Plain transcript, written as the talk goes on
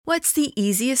What's the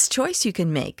easiest choice you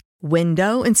can make?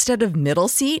 Window instead of middle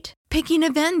seat? Picking a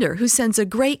vendor who sends a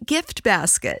great gift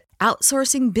basket?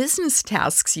 Outsourcing business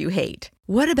tasks you hate?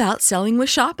 What about selling with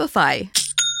Shopify?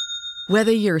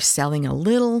 Whether you're selling a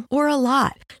little or a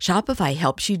lot, Shopify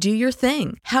helps you do your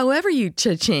thing, however you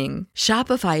cha-ching.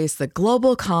 Shopify is the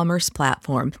global commerce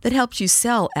platform that helps you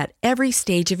sell at every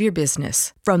stage of your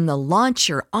business. From the launch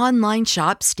your online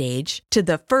shop stage to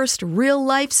the first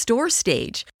real-life store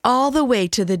stage, all the way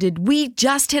to the did we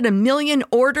just hit a million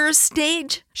orders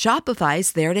stage.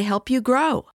 Shopify's there to help you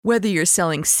grow. Whether you're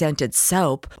selling scented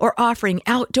soap or offering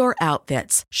outdoor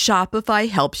outfits, Shopify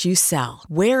helps you sell.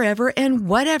 Wherever and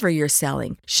whatever you're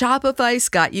selling, Shopify's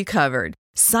got you covered.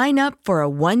 Sign up for a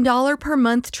 $1 per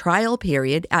month trial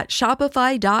period at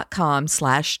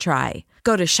shopify.com/try.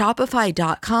 Go to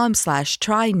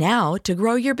shopify.com/try now to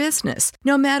grow your business,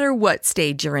 no matter what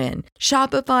stage you're in.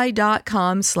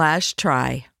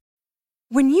 Shopify.com/try.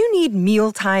 When you need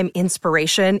mealtime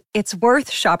inspiration, it's worth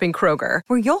shopping Kroger,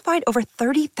 where you'll find over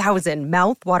 30,000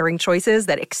 mouth-watering choices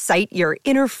that excite your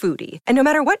inner foodie. And no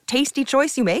matter what tasty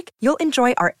choice you make, you'll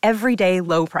enjoy our everyday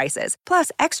low prices, plus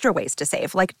extra ways to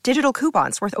save, like digital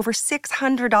coupons worth over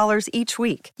 $600 each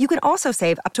week. You can also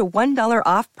save up to $1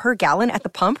 off per gallon at the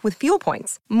pump with fuel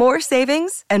points. More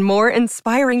savings and more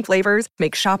inspiring flavors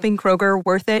make shopping Kroger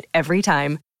worth it every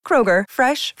time. Kroger,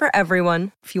 fresh for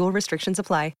everyone. Fuel restrictions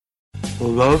apply.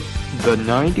 Love the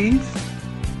 90s?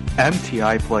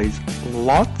 MTI plays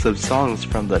lots of songs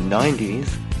from the 90s,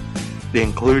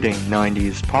 including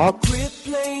 90s pop, Quit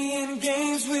playing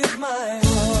games with my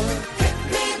heart. Hit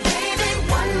me, baby,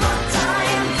 one more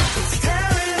time. It's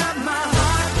tearing up my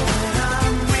heart when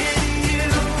I'm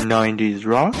with you. 90s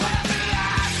rock,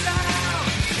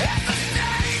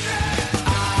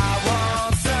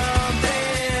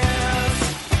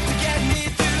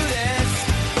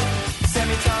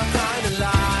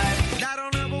 I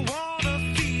don't ever wanna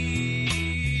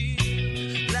feel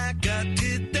like I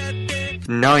did that day.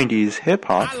 90s hip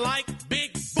hop, I like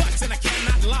big butts and I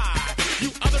cannot lie. You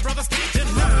other brothers can't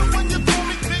deny. When you call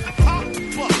me Big Papa,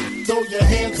 Throw your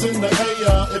hands in the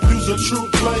air if you's a true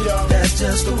player. That's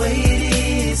just the way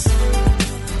it is.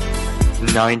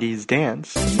 90s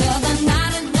dance, Another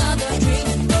night, another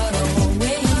dream, but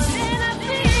always. And I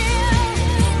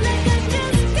feel like I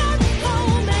just got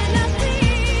home and I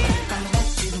feel I'm back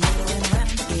to the middle and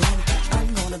round again. I'm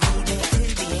gonna be there till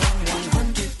the end,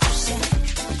 100%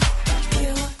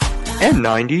 pure. and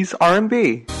 90s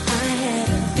R&B. I had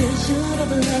a vision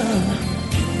of love,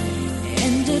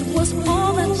 and it was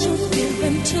all that you've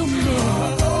given to me.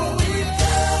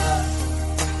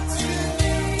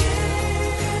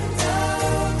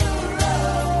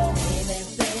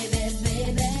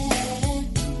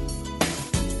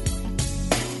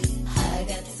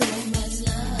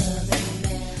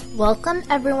 Welcome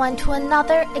everyone to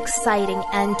another exciting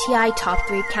MTI Top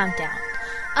 3 Countdown.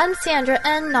 I'm Sandra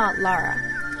and not Lara.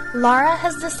 Lara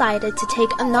has decided to take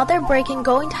another break and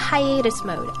go into hiatus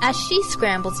mode as she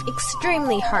scrambles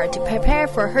extremely hard to prepare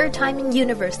for her time in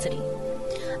university.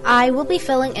 I will be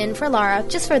filling in for Lara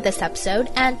just for this episode,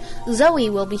 and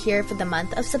Zoe will be here for the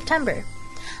month of September.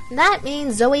 That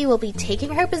means Zoe will be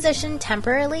taking her position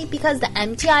temporarily because the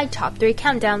MTI Top 3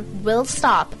 Countdown will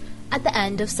stop at the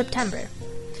end of September.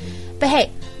 But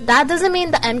hey, that doesn't mean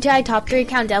the MTI Top 3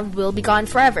 Countdown will be gone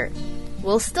forever.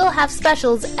 We'll still have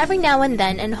specials every now and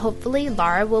then, and hopefully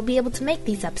Lara will be able to make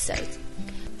these episodes.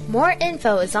 More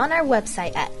info is on our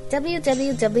website at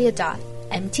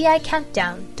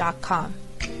www.mticountdown.com.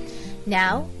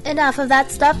 Now, enough of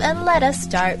that stuff and let us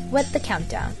start with the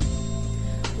countdown.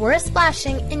 We're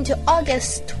splashing into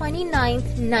August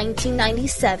 29th,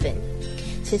 1997,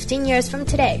 15 years from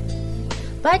today.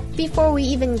 But before we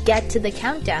even get to the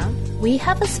countdown, we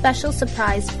have a special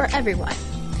surprise for everyone.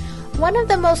 One of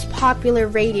the most popular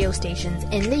radio stations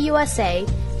in the USA,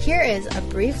 here is a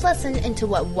brief listen into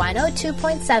what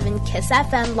 102.7 KISS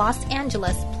FM Los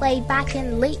Angeles played back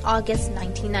in late August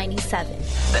 1997.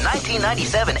 The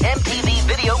 1997 MTV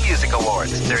Video Music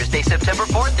Awards, Thursday, September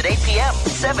 4th at 8 p.m.,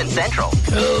 7 Central.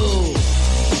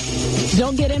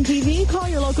 Don't get MTV? Call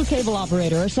your local cable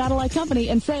operator or satellite company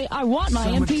and say, I want my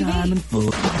MTV.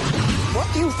 What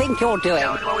do you think you're doing?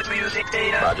 Download music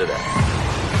data. Roger that.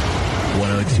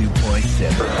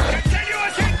 102.7.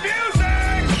 continuous hit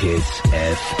music. KISS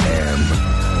FM.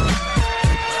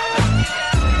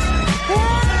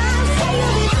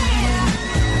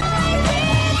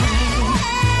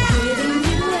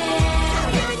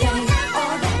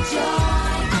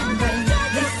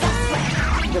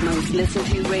 The most listened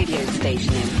to radio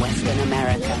station in Western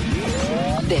America.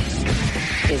 This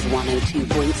is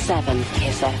 102.7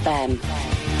 KISS FM.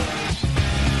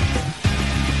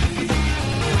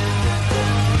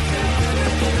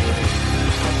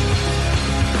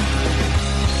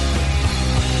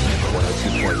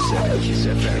 Kiss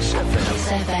FM. Kiss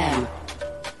FM.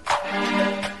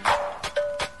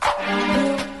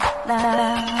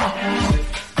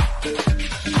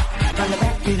 From the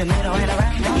back to the middle and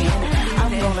around again.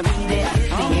 I'm gonna be there at the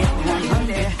end.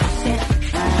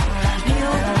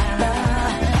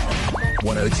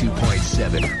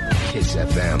 102.7 Kiss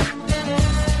FM.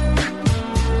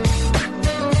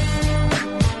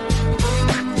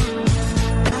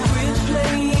 Quit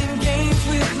playing games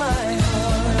with my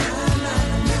heart.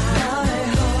 My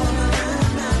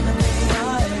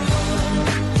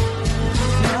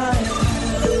heart.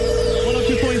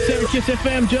 102.7 Kiss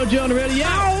FM. JoJo on the radio.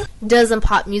 Doesn't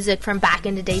pop music from back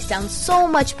in the day sound so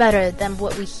much better than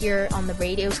what we hear on the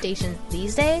radio stations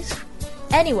these days?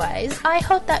 Anyways, I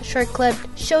hope that short clip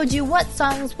showed you what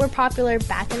songs were popular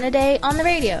back in the day on the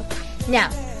radio. Now,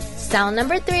 sound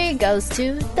number 3 goes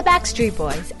to the Backstreet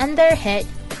Boys and their hit,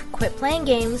 Quit Playing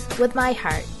Games with My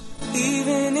Heart.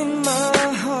 Even in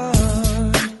my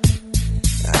heart,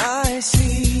 I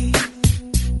see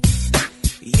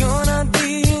you're not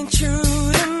being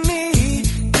true to me.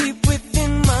 Deep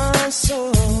within my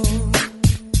soul,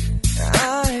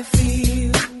 I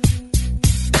feel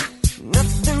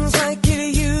nothing's like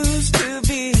it used to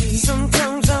be.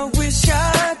 Sometimes I wish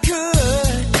I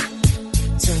could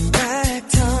turn back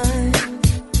time.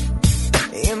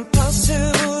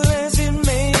 Impossible as it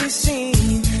may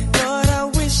seem, but I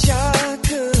wish I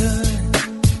could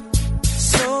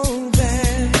so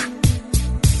bad,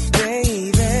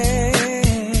 baby.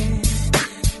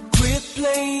 Quit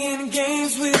playing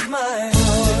games with my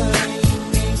heart,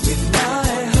 with my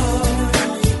heart,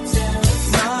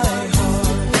 my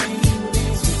heart.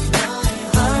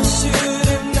 I should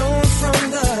have known from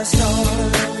the start.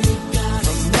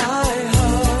 From my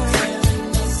heart,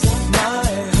 my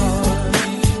heart,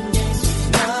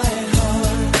 my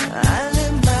heart. I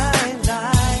live my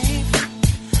life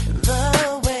the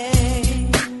way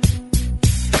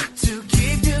to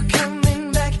keep you coming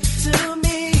back to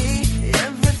me.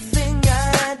 Everything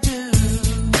I do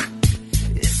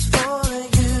is for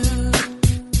you.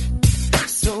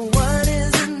 So what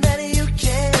is it that you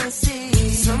can't see?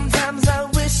 Sometimes I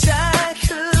wish I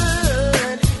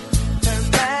could turn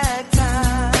back time.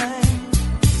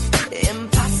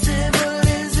 Impossible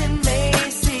as it may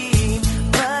seem,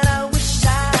 but I wish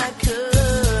I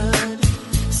could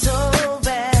so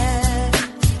bad,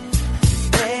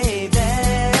 baby.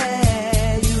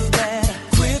 You better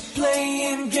quit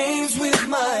playing games with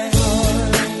my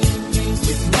heart,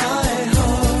 with my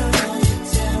heart,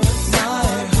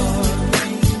 my heart.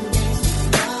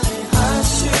 I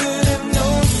should have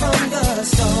known from the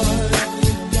start.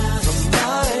 From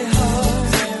my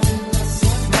heart,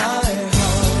 my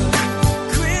heart.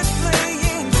 Quit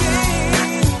playing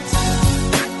games,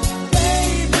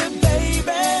 baby,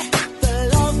 baby. The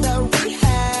love that we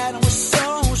had was so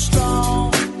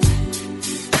strong.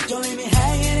 Don't leave me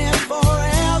hanging here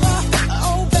forever.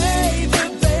 Oh, baby,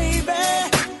 baby,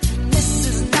 this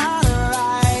is not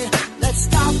right. Let's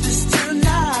stop this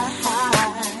tonight,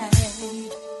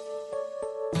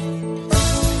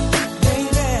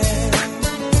 baby.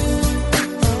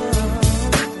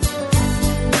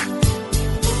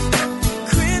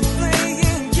 Quit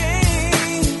playing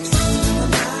games.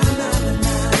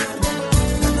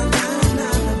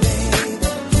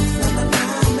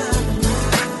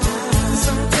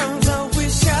 Sometimes I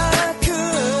wish I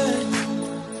could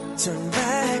turn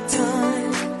back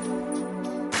time.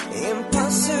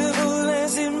 Impossible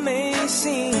as it may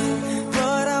seem,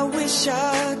 but I wish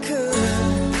I could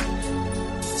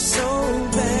so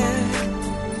bad,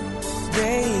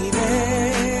 baby.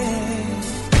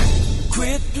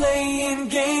 Quit playing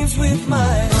games with my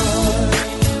heart,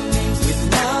 with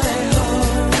my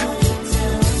heart,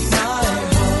 my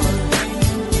heart.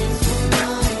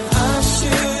 I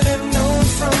should have known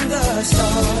from the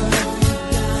start.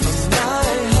 From my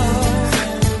heart,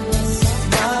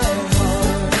 my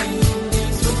heart.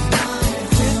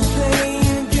 Quit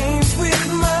playing games with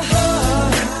my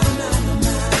heart.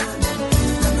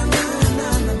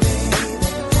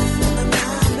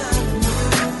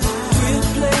 Quit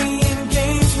playing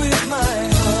games with my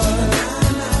heart,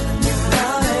 my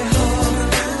heart,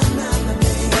 my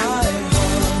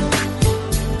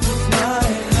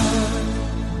heart.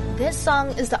 This song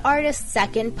is the artist's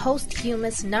second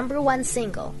posthumous #1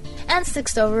 single and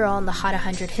 6th overall in the Hot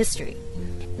 100 history.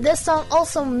 This song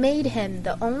also made him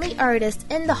the only artist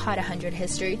in the Hot 100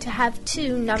 history to have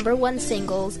 2 #1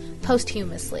 singles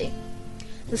posthumously.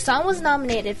 The song was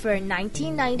nominated for a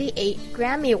 1998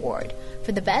 Grammy Award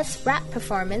for the Best Rap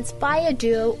Performance by a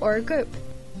Duo or a Group.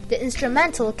 The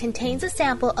instrumental contains a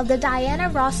sample of the Diana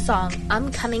Ross song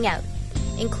I'm Coming Out,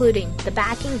 including the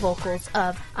backing vocals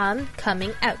of I'm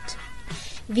Coming Out.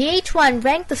 VH1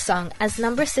 ranked the song as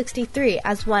number 63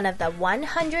 as one of the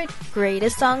 100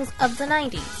 greatest songs of the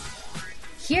 90s.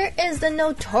 Here is the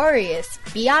notorious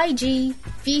B.I.G.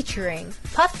 featuring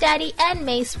Puff Daddy and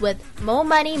Mace with Mo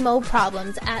Money, Mo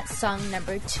Problems at song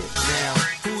number 2. Now,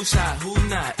 who's hot, who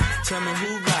not? Tell me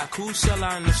who rock, who sell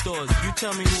out in the stores. You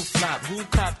tell me who flop, who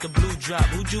cop the blue drop,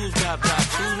 who jewels got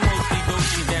blocks, who mostly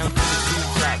Gucci down to the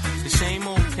blue drop. The same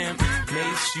old pimp,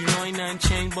 Mace, you know ain't nothing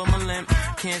changed but my limp.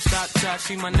 Can't stop till I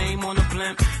see my name on the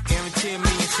blimp. Guarantee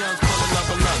me and shells call it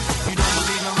level up. You don't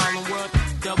believe in Harlem World?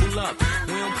 Double up.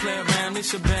 We don't play around,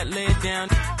 it's a bet, lay it down.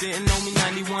 Didn't know me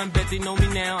 91, bet they know me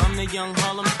now. I'm the young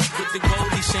Harlem with the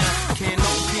Goldie sound. Can't no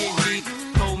PhD,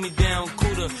 hold me down,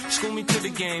 cooler. School me to the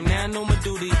game, now I know my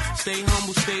duty. Stay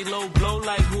humble, stay low, blow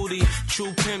like Hootie.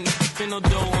 True pimp, spin no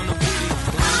dough on the booty.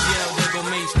 When you yell, there go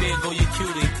Mace, there go your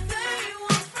cutie.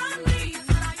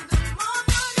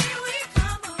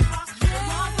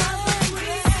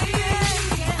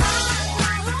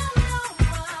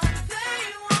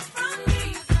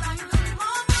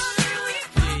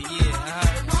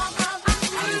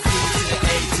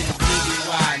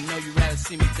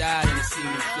 See me die than to see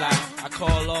me fly. I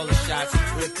call all the shots,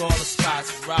 rip all the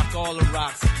spots, rock all the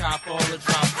rocks, cop all the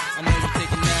drops. I know you're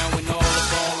thinking now when all the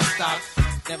ball is stopped.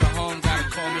 Never home, gotta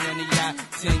call me on the yacht.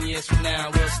 10 years from now,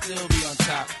 we'll still be on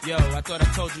top. Yo, I thought I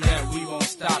told you that we won't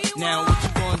stop. Now what you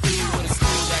gonna do with a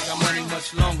school that got money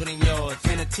much longer than yours,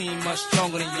 and a team much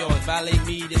stronger than yours? Violate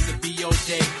me, this a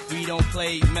BOJ. We don't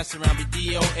play, mess around, be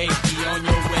DOA. Be on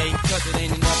your way, cause it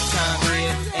ain't enough time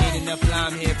here. Ain't enough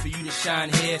lime here for you to shine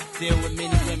here. Deal with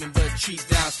many women, but treat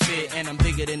down fair. And I'm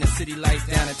bigger than the city lights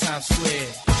down in Times Square.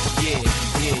 Yeah,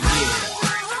 yeah, yeah.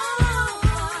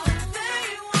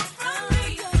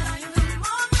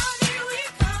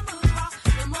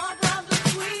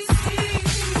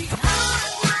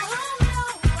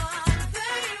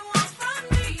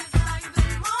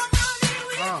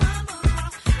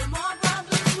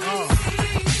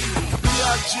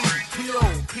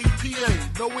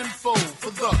 No info for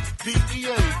the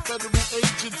DEA. Federal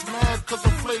agents mad cause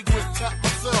I'm flagrant. Tap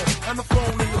myself and the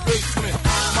phone in the basement.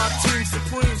 My team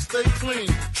supreme, stay clean.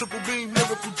 Triple beam,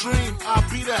 miracle dream. I'll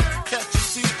be that. Catch a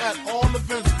seat at all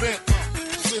events bent.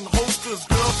 In holsters,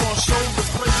 girls on shoulders.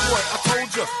 Playboy, I told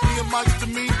ya. Me and Mike to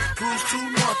me, bruise too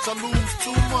much. I lose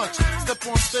too much. Step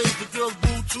on stage, the girls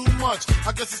boo too much.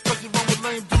 I guess it's cause you run with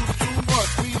lame dudes too much.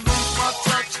 We lose my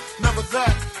touch, never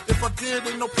that. If I did,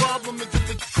 ain't no problem to get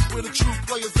the where the true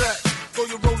players at. Throw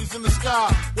your rollies in the sky,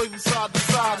 waving side to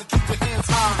side, and keep your hands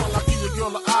high while I give your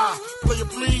girl an eye. Player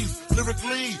please,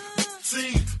 lyrically,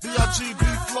 see, B.I.G.B.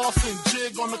 flossing,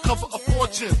 jig on the cover of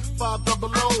Fortune,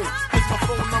 500. Here's my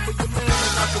phone number, your man, I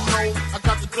got the know, I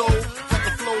got the dough, got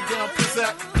the flow down,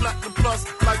 pizzazz, platinum plus,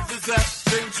 like Zizak,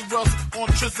 dangerous on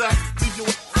Trizak, leave you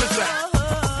with Zizak.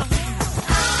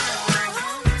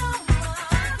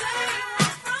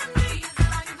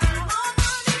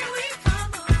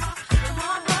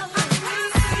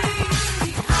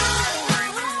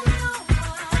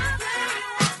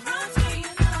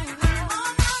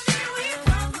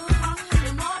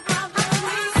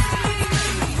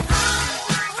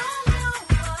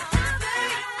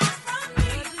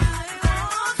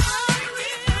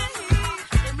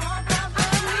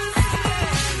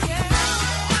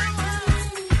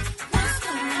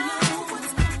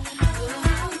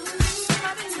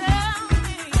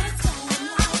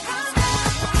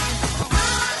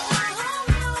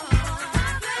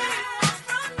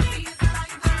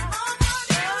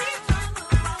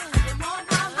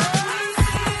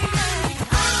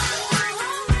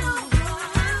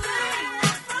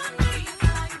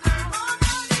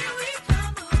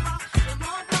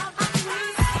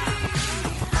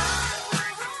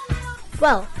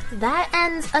 Well, that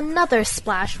ends another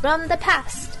splash from the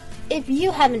past. If you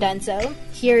haven't done so,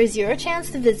 here is your chance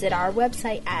to visit our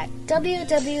website at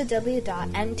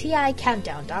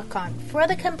www.mticountdown.com for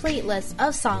the complete list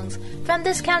of songs from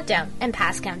this countdown and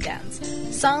past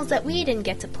countdowns, songs that we didn't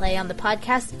get to play on the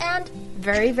podcast, and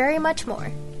very, very much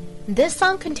more. This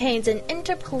song contains an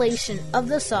interpolation of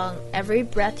the song Every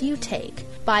Breath You Take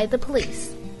by The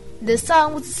Police. This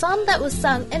song was a song that was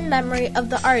sung in memory of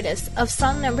the artist of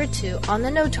song number 2 on the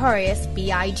notorious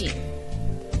B.I.G.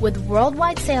 With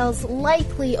worldwide sales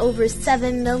likely over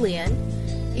 7 million,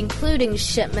 including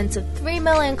shipments of 3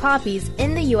 million copies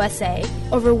in the USA,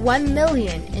 over 1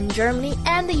 million in Germany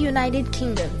and the United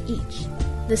Kingdom each.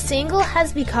 The single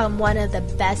has become one of the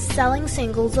best-selling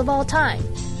singles of all time.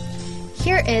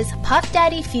 Here is Puff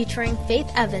Daddy featuring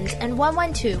Faith Evans and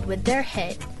 112 with their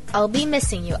hit, I'll Be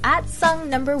Missing You at song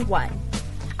number 1.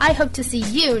 I hope to see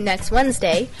you next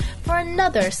Wednesday for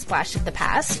another Splash of the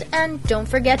Past, and don't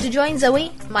forget to join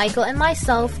Zoe, Michael, and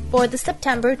myself for the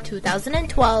September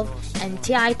 2012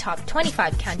 MTI Top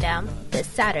 25 Countdown this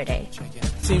Saturday.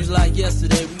 Seems like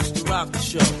yesterday we used to rock the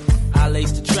show. I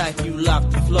laced the track, you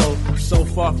locked the flow. So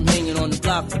far from hanging on the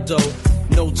block for dough.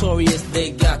 Notorious,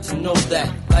 they got to know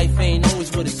that life ain't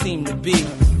always what it seemed to be.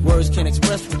 Words can't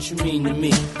express what you mean to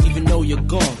me. Even though you're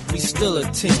gone, we still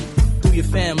a team. Through your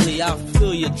family, I'll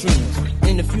fulfill your dreams.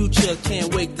 In the future,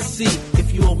 can't wait to see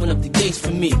if you open up the gates for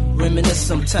me. Reminisce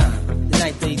sometime. The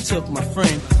night they took my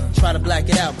friend. Try to black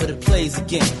it out, but it plays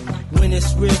again. When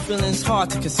it's real, feeling's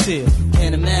hard to conceal.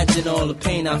 Can't imagine all the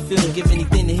pain I feel. Give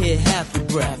anything to hear half your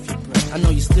breath. I know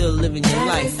you're still living your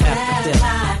life after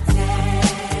death.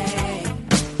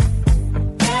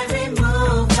 Every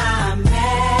move I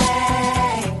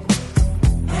make,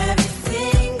 every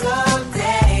single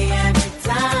day, every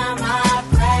time I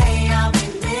pray, I'll be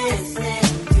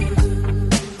missing you.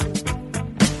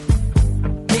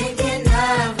 Thinking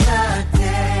of the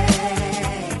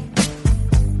day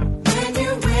when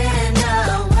you went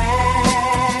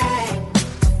away.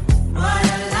 What a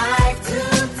life to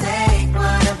take,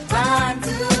 what a bond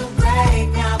to break.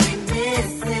 I'll be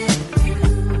missing you.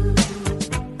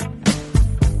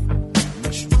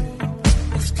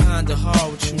 It's kinda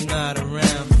hard with you not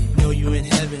around. Know you in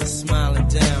heaven smiling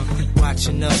down,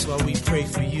 watching us while we pray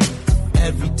for you.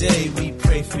 Every day we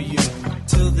pray for you,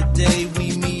 till the day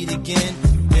we meet again.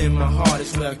 In my heart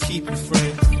is where I keep you,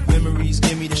 friend. Memories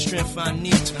give me the strength I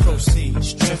need to proceed,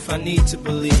 strength I need to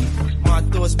believe. My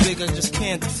thoughts big, I just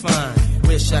can't define.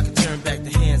 Wish I could turn back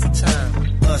the hands of time.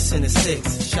 Us in the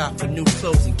six, shop for new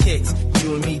clothes and kicks.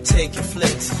 You and me taking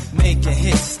flicks, making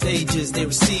hits, stages they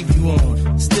receive you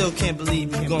on. Still can't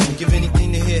believe you're gone. Give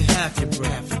anything to hear half your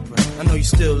breath. I know you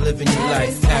still living your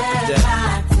life after death.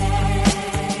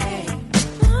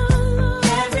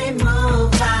 Every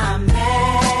move I make,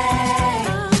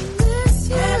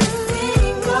 every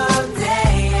single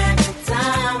day, every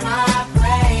time I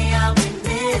pray, I'll be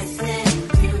missing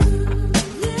you.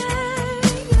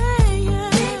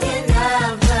 Thinking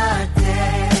of the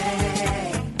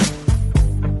day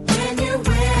when you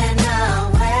went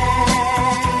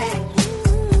away.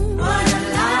 What a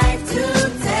life to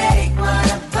take, what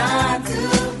a bond to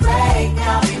break.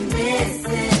 I'll be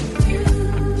missing you.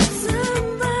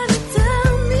 Somebody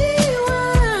tell me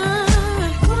why.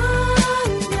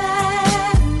 One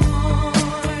that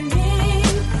morning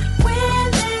when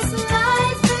this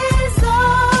life is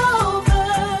over,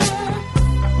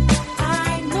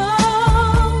 I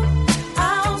know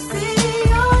I'll see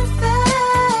your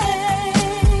face.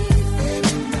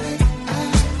 Every night I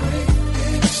pray,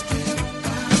 every step I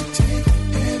take,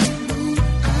 every move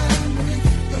I make,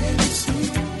 every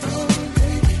single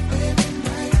day, every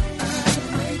night I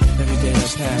pray. Every day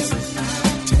that passes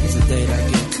is a day that I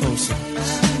get closer.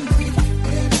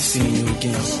 Seeing you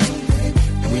again.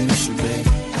 We miss you, babe.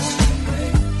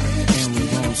 And we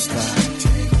won't stop.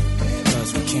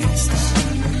 Cause we can't stop.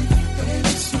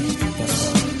 That's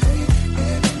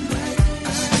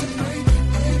right.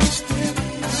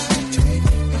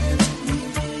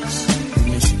 We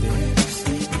miss you, babe.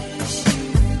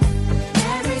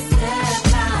 Every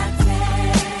step I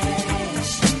take,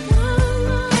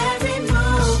 every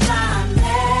move I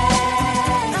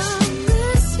make,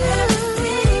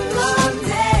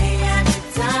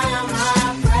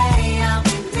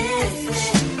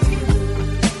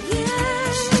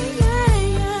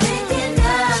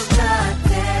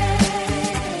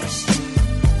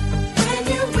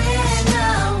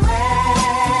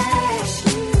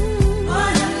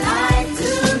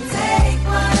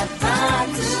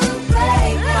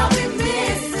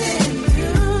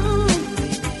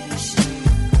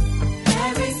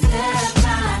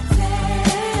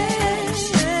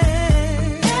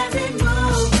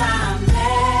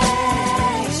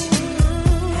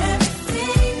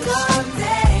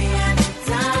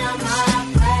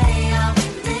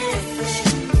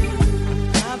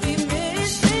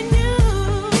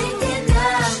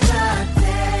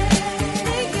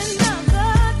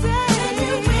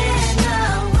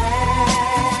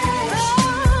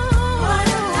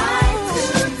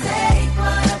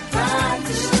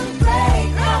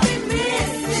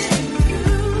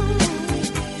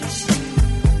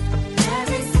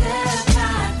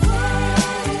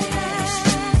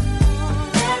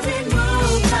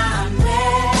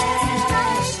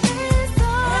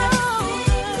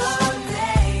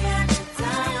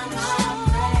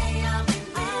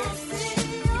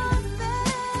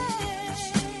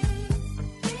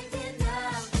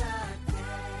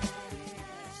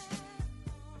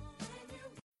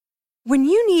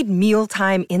 need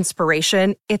mealtime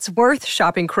inspiration, it's worth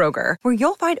shopping Kroger, where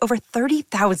you'll find over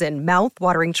 30,000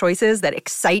 mouth-watering choices that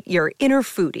excite your inner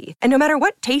foodie. And no matter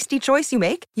what tasty choice you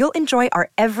make, you'll enjoy our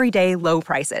everyday low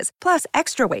prices, plus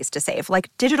extra ways to save,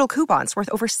 like digital coupons worth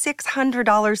over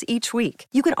 $600 each week.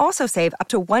 You can also save up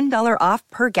to $1 off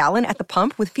per gallon at the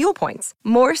pump with fuel points.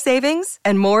 More savings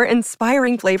and more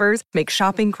inspiring flavors make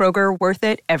shopping Kroger worth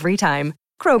it every time.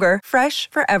 Kroger, fresh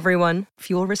for everyone.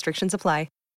 Fuel restrictions apply.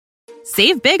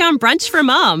 Save big on brunch for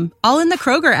mom, all in the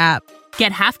Kroger app.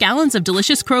 Get half gallons of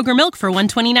delicious Kroger milk for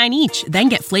 $1.29 each. Then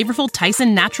get flavorful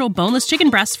Tyson natural boneless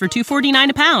chicken breasts for $2.49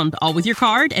 a pound, all with your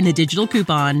card and a digital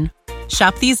coupon.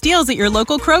 Shop these deals at your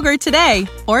local Kroger today,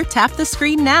 or tap the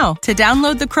screen now to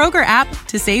download the Kroger app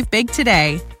to save big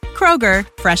today. Kroger,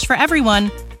 fresh for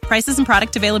everyone. Prices and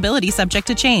product availability subject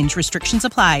to change. Restrictions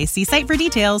apply. See site for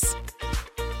details.